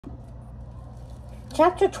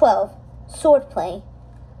Chapter 12, Swordplay.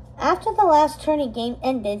 After the last tourney game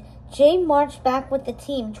ended, Jay marched back with the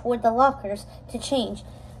team toward the lockers to change,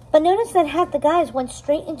 but noticed that half the guys went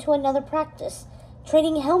straight into another practice,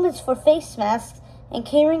 trading helmets for face masks and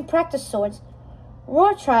carrying practice swords.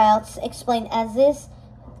 "Roar tryouts," explained Aziz,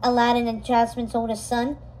 Aladdin and Jasmine's oldest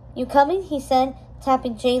son. "You coming?" he said,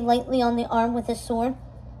 tapping Jay lightly on the arm with his sword.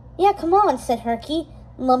 "Yeah, come on," said Herky,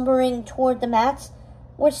 lumbering toward the mats.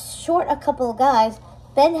 "We're short a couple of guys.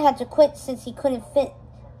 Ben had to quit since he couldn't fit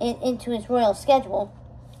it into his royal schedule."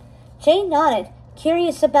 Jay nodded,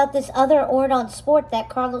 curious about this other Ordon sport that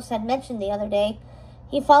Carlos had mentioned the other day.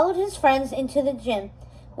 He followed his friends into the gym,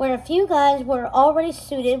 where a few guys were already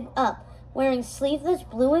suited up, wearing sleeveless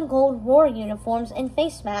blue and gold Roar uniforms and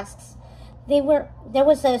face masks. There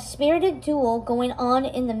was a spirited duel going on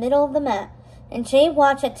in the middle of the mat, and Jay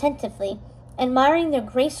watched attentively, admiring their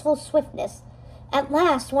graceful swiftness. At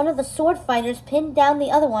last, one of the sword fighters pinned down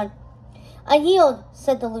the other one. "I yield,"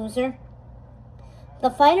 said the loser. The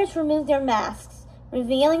fighters removed their masks,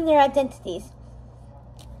 revealing their identities.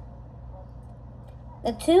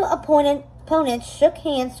 The two opponents shook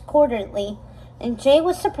hands cordially, and Jay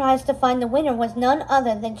was surprised to find the winner was none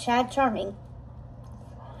other than Chad Charming.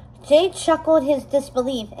 Jay chuckled his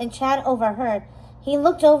disbelief, and Chad overheard. He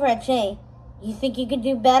looked over at Jay. "You think you can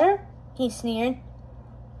do better?" he sneered.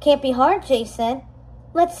 "Can't be hard," Jay said.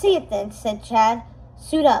 "Let's see it then," said Chad.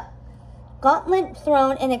 "Suit up." Gauntlet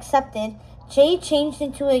thrown and accepted, Jay changed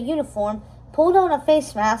into a uniform, pulled on a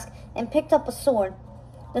face mask, and picked up a sword.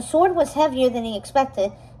 The sword was heavier than he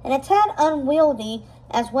expected, and a tad unwieldy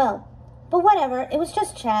as well. But whatever, it was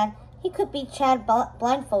just Chad. He could beat Chad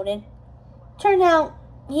blindfolded. Turned out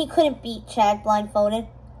he couldn't beat Chad blindfolded.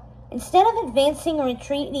 Instead of advancing or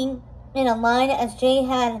retreating in a line as Jay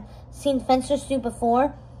had seen fencers do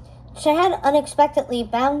before, Chad unexpectedly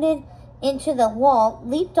bounded into the wall,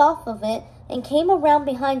 leaped off of it, and came around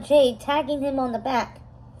behind Jay, tagging him on the back.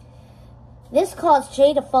 This caused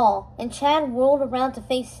Jay to fall, and Chad rolled around to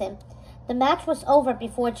face him. The match was over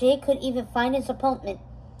before Jay could even find his opponent.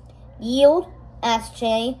 "Yield?" asked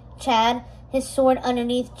Chad, his sword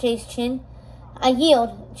underneath Jay's chin. "I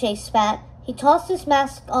yield," Jay spat. He tossed his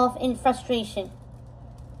mask off in frustration.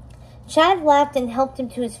 Chad laughed and helped him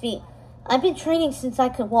to his feet. "I've been training since I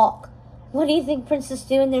could walk. What do you think princes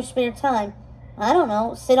do in their spare time?" "I don't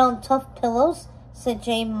know, sit on tough pillows," said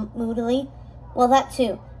Jay moodily. "Well, that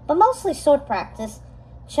too, but mostly sword practice."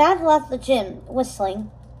 Chad left the gym,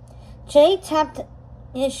 whistling. Jay tapped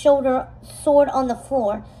his sword on the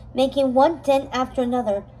floor, making one dent after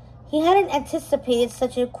another. He hadn't anticipated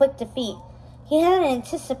such a quick defeat. He hadn't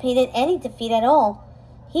anticipated any defeat at all.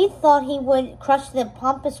 He thought he would crush the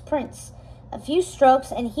pompous prince. A few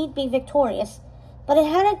strokes and he'd be victorious. But it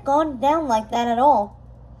hadn't gone down like that at all.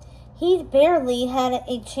 He barely had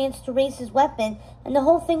a chance to raise his weapon, and the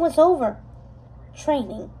whole thing was over.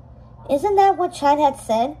 Training. Isn't that what Chad had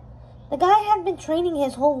said? The guy had been training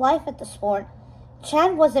his whole life at the sport.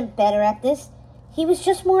 Chad wasn't better at this. He was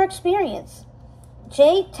just more experienced.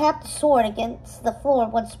 Jay tapped the sword against the floor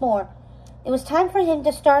once more. It was time for him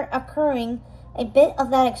to start accruing a bit of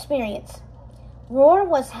that experience. Roar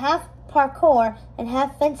was half parkour and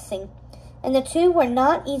half fencing, and the two were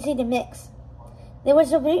not easy to mix. There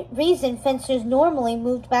was a reason fencers normally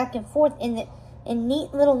moved back and forth in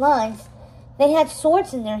neat little lines. They had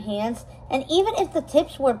swords in their hands, and even if the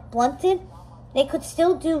tips were blunted, they could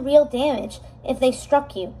still do real damage if they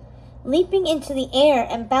struck you. Leaping into the air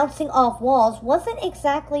and bouncing off walls wasn't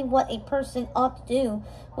exactly what a person ought to do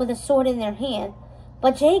with a sword in their hand,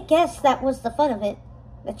 but Jay guessed that was the fun of it,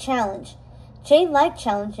 the challenge. Jay liked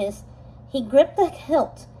challenges. He gripped the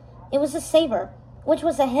hilt. It was a saber, which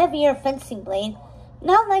was a heavier fencing blade,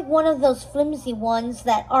 not like one of those flimsy ones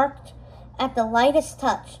that arced at the lightest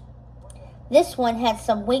touch. This one had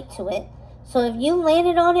some weight to it, so if you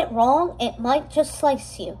landed on it wrong, it might just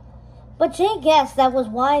slice you. But Jay guessed that was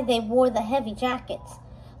why they wore the heavy jackets,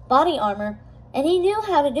 body armor, and he knew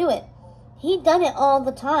how to do it. He'd done it all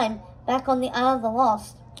the time back on the Isle of the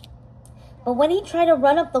Lost. But when he tried to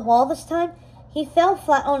run up the wall this time, he fell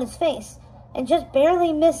flat on his face and just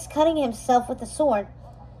barely missed cutting himself with the sword.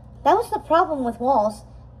 That was the problem with walls.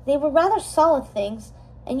 They were rather solid things,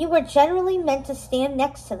 and you were generally meant to stand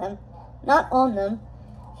next to them, not on them.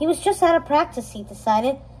 He was just out of practice, he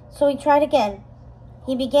decided, so he tried again.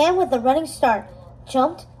 He began with a running start,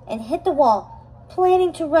 jumped, and hit the wall,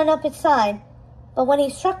 planning to run up its side. But when he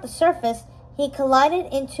struck the surface, he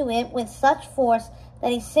collided into it with such force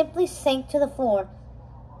that he simply sank to the floor.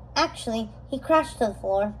 Actually, he crashed to the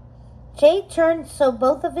floor. Jay turned so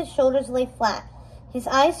both of his shoulders lay flat, his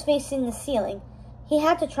eyes facing the ceiling. He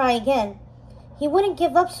had to try again. He wouldn't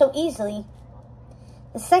give up so easily.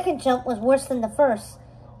 The second jump was worse than the first.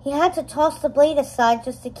 He had to toss the blade aside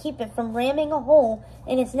just to keep it from ramming a hole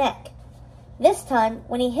in his neck. This time,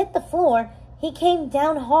 when he hit the floor, he came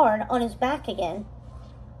down hard on his back again.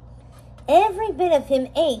 Every bit of him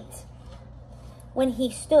ached when he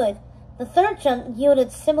stood. The third jump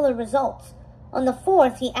yielded similar results. On the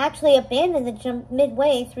fourth, he actually abandoned the jump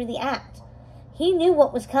midway through the act. He knew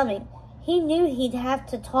what was coming. He knew he'd have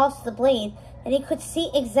to toss the blade, and he could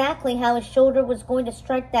see exactly how his shoulder was going to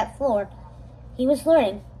strike that floor. He was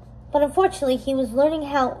learning, but unfortunately he was learning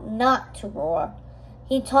how not to roar.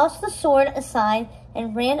 He tossed the sword aside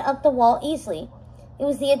and ran up the wall easily. It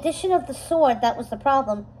was the addition of the sword that was the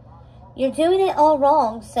problem. "You're doing it all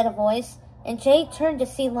wrong," said a voice, and Jay turned to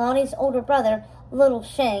see Lonnie's older brother, Little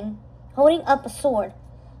Shang, holding up a sword.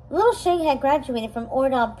 Little Shang had graduated from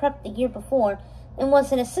Readaloud Prep the year before and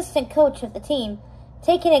was an assistant coach of the team,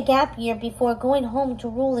 taking a gap year before going home to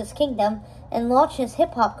rule his kingdom and launch his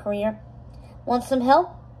hip-hop career. "Want some help?"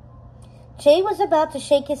 Jay was about to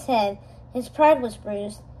shake his head. His pride was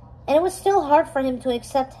bruised, and it was still hard for him to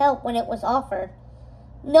accept help when it was offered.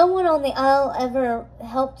 No one on the Isle ever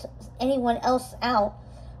helped anyone else out,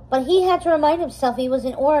 but he had to remind himself he was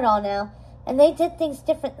in Readaloud now, and they did things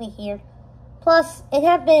differently here. Plus, it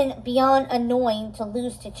had been beyond annoying to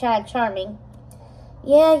lose to Chad Charming.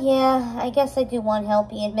 Yeah, I guess I do want help,"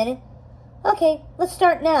 he admitted. "Okay, let's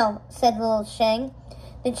start now," said Little Shang.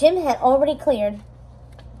 The gym had already cleared.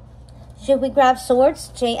 "Should we grab swords?"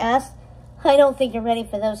 Jay asked. "I don't think you're ready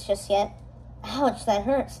for those just yet." "Ouch, that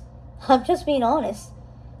hurts." "I'm just being honest."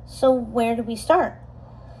 "So where do we start?"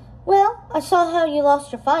 "Well, I saw how you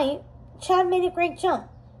lost your fight. Chad made a great jump.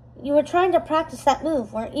 You were trying to practice that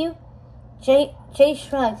move, weren't you?" Jay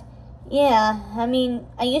shrugged. "Yeah,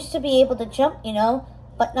 I used to be able to jump,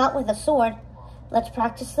 but not with a sword. Let's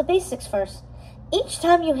practice the basics first. Each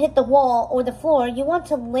time you hit the wall or the floor, you want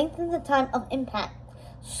to lengthen the time of impact.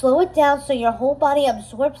 Slow it down so your whole body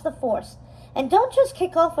absorbs the force. And don't just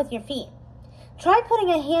kick off with your feet. Try putting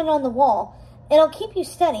a hand on the wall. It'll keep you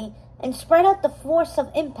steady and spread out the force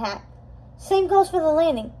of impact. Same goes for the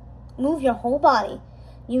landing. Move your whole body.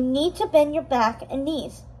 You need to bend your back and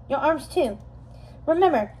knees, your arms too.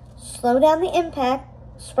 Remember, slow down the impact,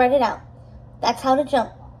 spread it out. That's how to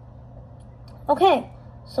jump." "Okay,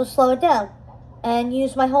 so slow it down and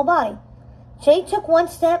use my whole body." Jay took one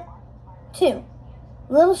step, two.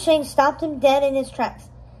 Little Shang stopped him dead in his tracks.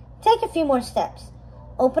 "Take a few more steps.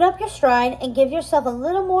 Open up your stride and give yourself a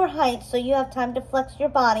little more height so you have time to flex your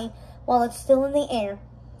body while it's still in the air."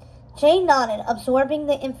 Jay nodded, absorbing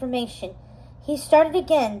the information. He started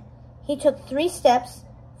again. He took 3 steps,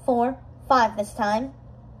 4, 5 this time.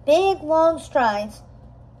 Big, long strides.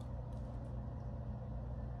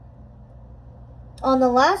 On the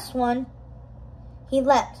last one, he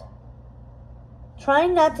leapt,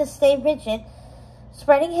 trying not to stay rigid,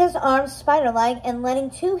 spreading his arms spider-like and letting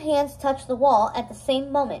 2 hands touch the wall at the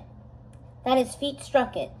same moment that his feet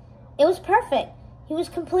struck it. It was perfect. He was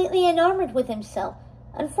completely enamored with himself.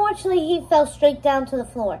 Unfortunately, he fell straight down to the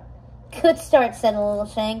floor. "Good start," said Little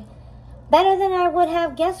Shang. "Better than I would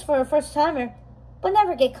have guessed for a first-timer. But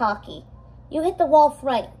never get cocky. You hit the wall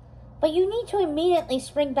right, but you need to immediately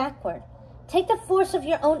spring backward. Take the force of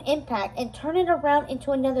your own impact and turn it around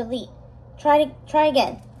into another leap. Try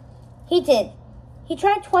again." He did. He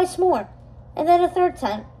tried twice more, and then a third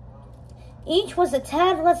time. Each was a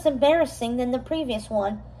tad less embarrassing than the previous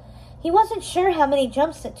one. He wasn't sure how many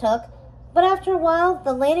jumps it took, but after a while,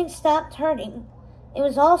 the landing stopped hurting.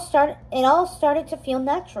 It all started to feel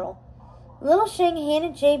natural. Little Shang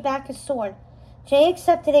handed Jay back his sword. Jay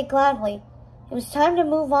accepted it gladly. It was time to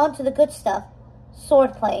move on to the good stuff,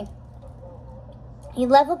 swordplay. He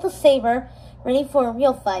leveled the saber, ready for a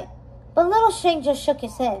real fight, but Little Shang just shook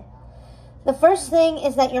his head. "The first thing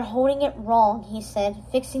is that you're holding it wrong," he said,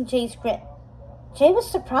 fixing Jay's grip. Jay was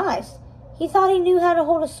surprised. He thought he knew how to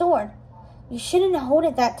hold a sword. "You shouldn't hold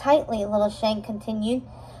it that tightly," Little Shang continued.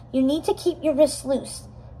 "You need to keep your wrists loose.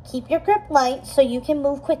 Keep your grip light so you can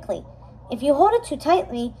move quickly. If you hold it too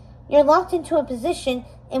tightly, you're locked into a position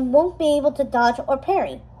and won't be able to dodge or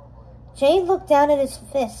parry." Jay looked down at his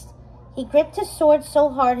fist. He gripped his sword so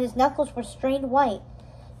hard his knuckles were strained white.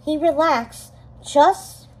 He relaxed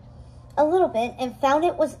just a little bit and found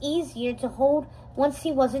it was easier to hold once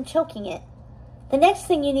he wasn't choking it. The next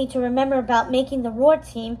thing you need to remember about making the Roar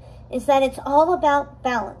team is that it's all about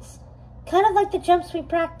balance. Kind of like the jumps we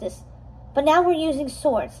practiced, but now we're using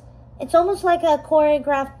swords. It's almost like a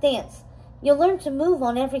choreographed dance. You'll learn to move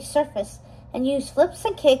on every surface and use flips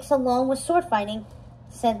and kicks along with sword fighting,"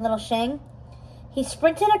 said Little Shang. He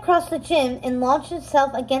sprinted across the gym and launched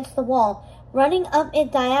himself against the wall, running up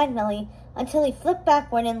it diagonally until he flipped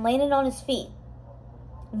backward and landed on his feet.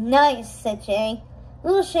 Nice, said Jay.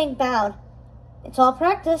 Little Shang bowed. It's all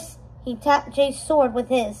practice. He tapped Jay's sword with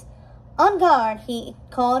his. On guard, he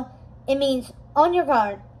called. It means on your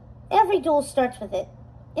guard. Every duel starts with it.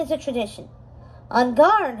 It's a tradition. On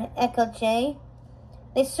guard, echoed Jay.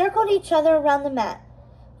 They circled each other around the mat.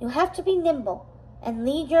 You have to be nimble and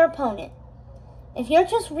lead your opponent. If you're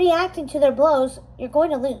just reacting to their blows, you're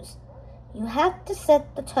going to lose. You have to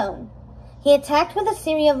set the tone. He attacked with a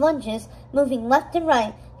series of lunges, moving left and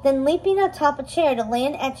right, then leaping atop a chair to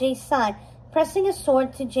land at Jay's side, pressing his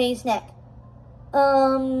sword to Jay's neck.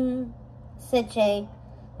 Said Jay.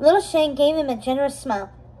 Little Shang gave him a generous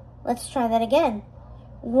smile. Let's try that again.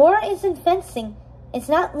 War isn't fencing. It's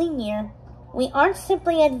not linear. We aren't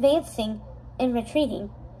simply advancing and retreating.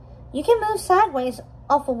 You can move sideways,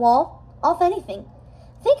 off a wall, off anything.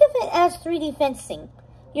 Think of it as 3D fencing.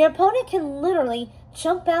 Your opponent can literally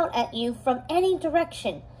jump out at you from any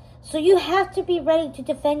direction, so you have to be ready to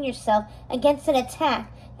defend yourself against an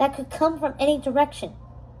attack that could come from any direction.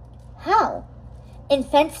 How? In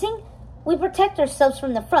fencing, we protect ourselves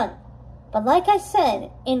from the front. But like I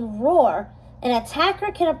said, in Roar, an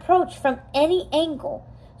attacker can approach from any angle,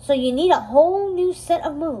 so you need a whole new set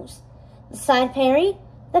of moves. The side parry,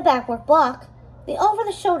 the backward block, the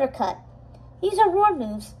over-the-shoulder cut. These are Roar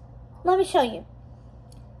moves. Let me show you.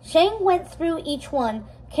 Shang went through each one,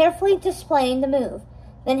 carefully displaying the move,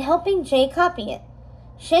 then helping Jay copy it.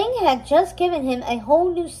 Shang had just given him a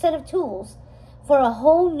whole new set of tools for a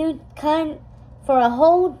whole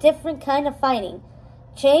different kind of fighting.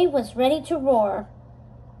 Jay was ready to roar.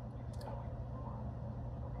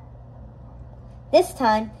 This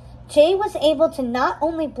time, Jay was able to not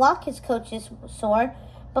only block his coach's sword,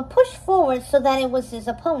 but push forward so that it was his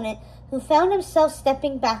opponent who found himself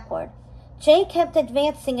stepping backward. Jay kept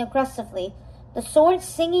advancing aggressively, the sword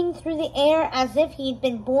singing through the air as if he'd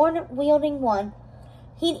been born wielding one.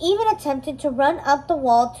 He'd even attempted to run up the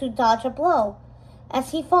wall to dodge a blow.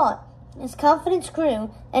 As he fought, his confidence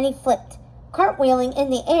grew, and he flipped, cartwheeling in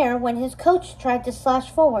the air when his coach tried to slash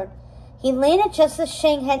forward. He landed just as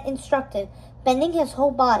Shang had instructed, bending his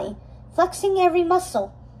whole body, flexing every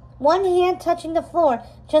muscle, one hand touching the floor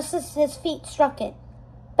just as his feet struck it.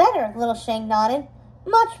 Better, Little Shang nodded.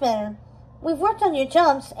 Much better. We've worked on your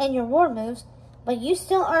jumps and your roar moves, but you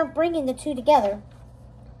still aren't bringing the two together.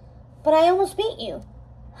 But I almost beat you.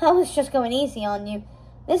 I was just going easy on you.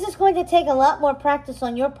 This is going to take a lot more practice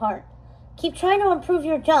on your part. Keep trying to improve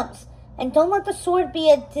your jumps, and don't let the sword be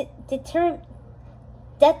a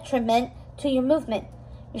detriment to your movement.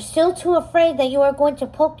 You're still too afraid that you are going to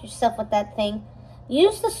poke yourself with that thing.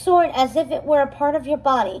 Use the sword as if it were a part of your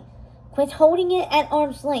body. Quit holding it at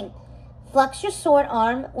arm's length. Flex your sword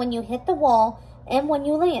arm when you hit the wall and when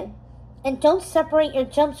you land. And don't separate your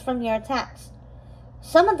jumps from your attacks.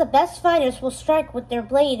 Some of the best fighters will strike with their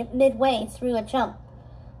blade midway through a jump.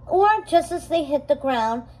 Or just as they hit the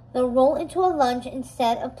ground, they'll roll into a lunge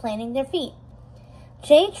instead of planting their feet.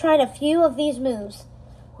 Jay tried a few of these moves.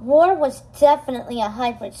 Roar was definitely a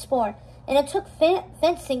hybrid sport, and it took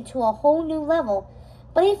fencing to a whole new level,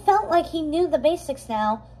 but he felt like he knew the basics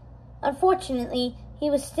now. Unfortunately, he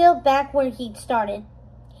was still back where he'd started.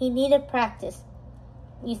 He needed practice.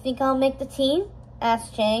 You think I'll make the team?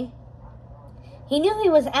 Asked Jay. He knew he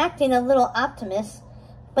was acting a little optimist,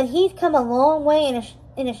 but he'd come a long way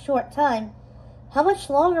in a short time. How much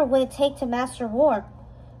longer would it take to master Roar?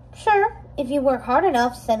 Sure, if you work hard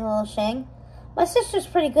enough, said Little Shang. My sister's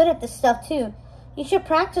pretty good at this stuff, too. You should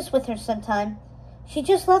practice with her sometime. She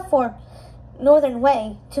just left for Northern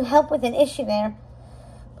Way to help with an issue there.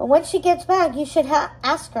 But when she gets back, you should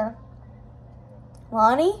ask her.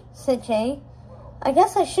 Lonnie, said Jay. I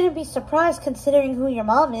guess I shouldn't be surprised considering who your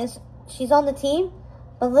mom is. She's on the team?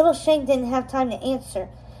 But Little Shang didn't have time to answer.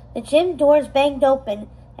 The gym doors banged open,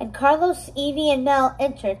 and Carlos, Evie, and Mal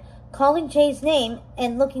entered, calling Jay's name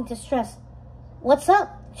and looking distressed. What's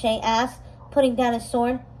up? Jay asked, putting down his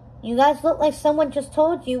sword. You guys look like someone just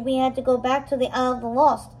told you we had to go back to the Isle of the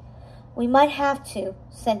Lost. We might have to,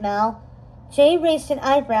 said Mal. Jay raised an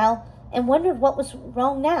eyebrow and wondered what was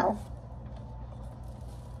wrong now.